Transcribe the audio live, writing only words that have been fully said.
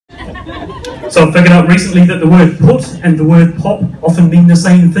So I figured out recently that the word put and the word pop often mean the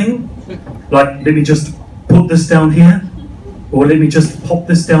same thing. Like, let me just put this down here, or let me just pop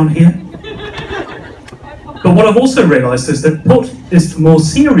this down here. But what I've also realised is that put is for more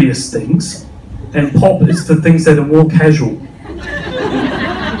serious things, and pop is for things that are more casual.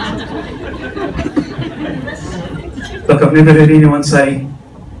 Look, I've never heard anyone say,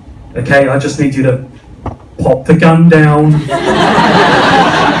 okay, I just need you to pop the gun down.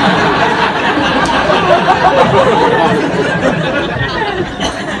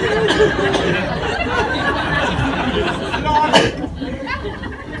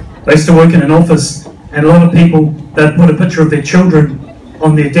 I used to work in an office, and a lot of people, they'd put a picture of their children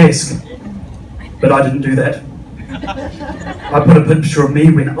on their desk, but I didn't do that. I put a picture of me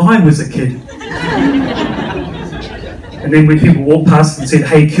when I was a kid. And then when people walked past and said,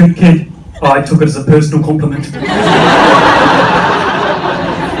 hey, cute kid, I took it as a personal compliment.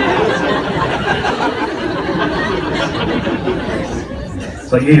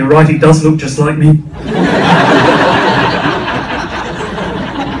 So yeah, you're right, he does look just like me.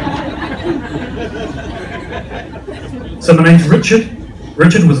 So my name's Richard.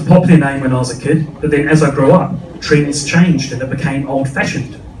 Richard was a popular name when I was a kid, but then as I grew up, trends changed and it became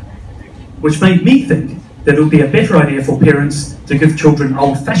old-fashioned. Which made me think that it would be a better idea for parents to give children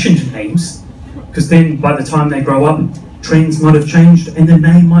old-fashioned names, because then by the time they grow up, trends might have changed and the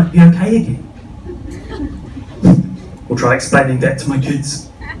name might be okay again. We'll try explaining that to my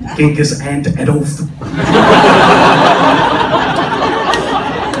kids, Genghis and Adolf.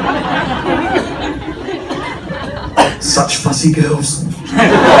 Such fussy girls.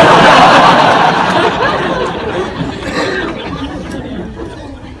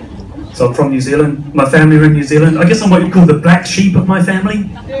 So I'm from New Zealand. My family are in New Zealand. I guess I'm what you call the black sheep of my family.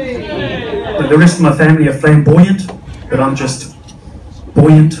 But the rest of my family are flamboyant, but I'm just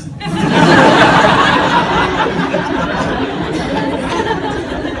buoyant.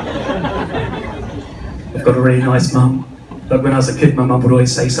 I've got a really nice mum. But when I was a kid, my mum would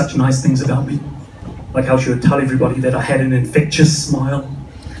always say such nice things about me. Like how she would tell everybody that I had an infectious smile,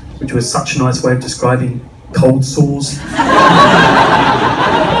 which was such a nice way of describing cold sores.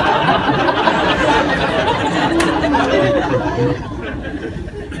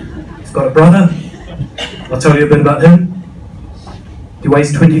 I've got a brother. I'll tell you a bit about him. He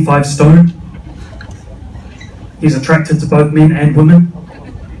weighs 25 stone. He's attracted to both men and women.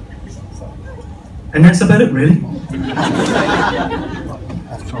 And that's about it, really.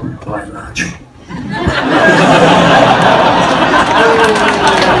 By and large.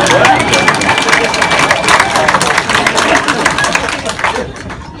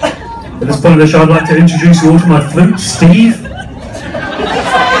 At this point of the show, I'd like to introduce you all to my flute, Steve.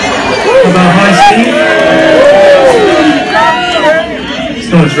 Hi, Steve. It's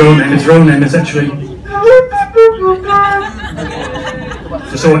not his real name. His real name is actually...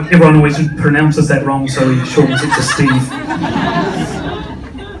 Just so everyone always pronounces that wrong, so he shortens it to Steve.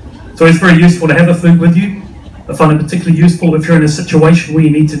 So it's very useful to have a flute with you. I find it particularly useful if you're in a situation where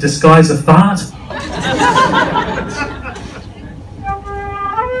you need to disguise a fart.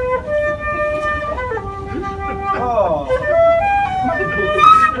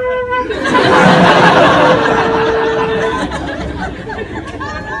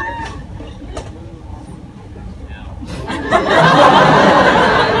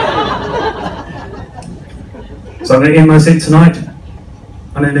 So I'm going to end my set tonight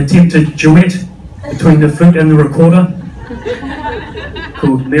on an attempted duet between the flute and the recorder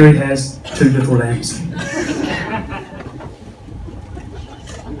called Mary Has Two Little Lambs.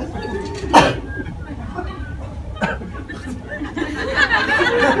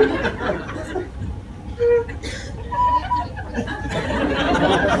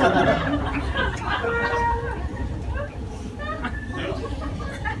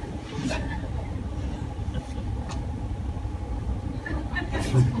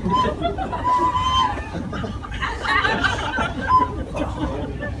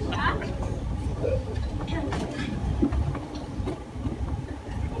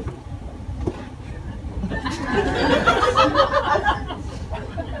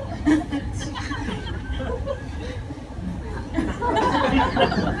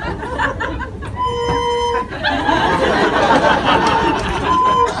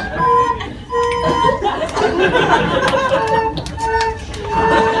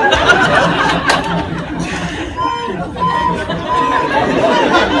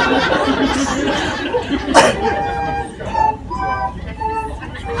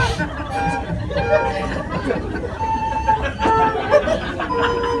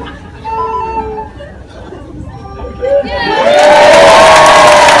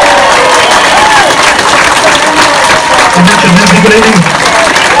 Good evening.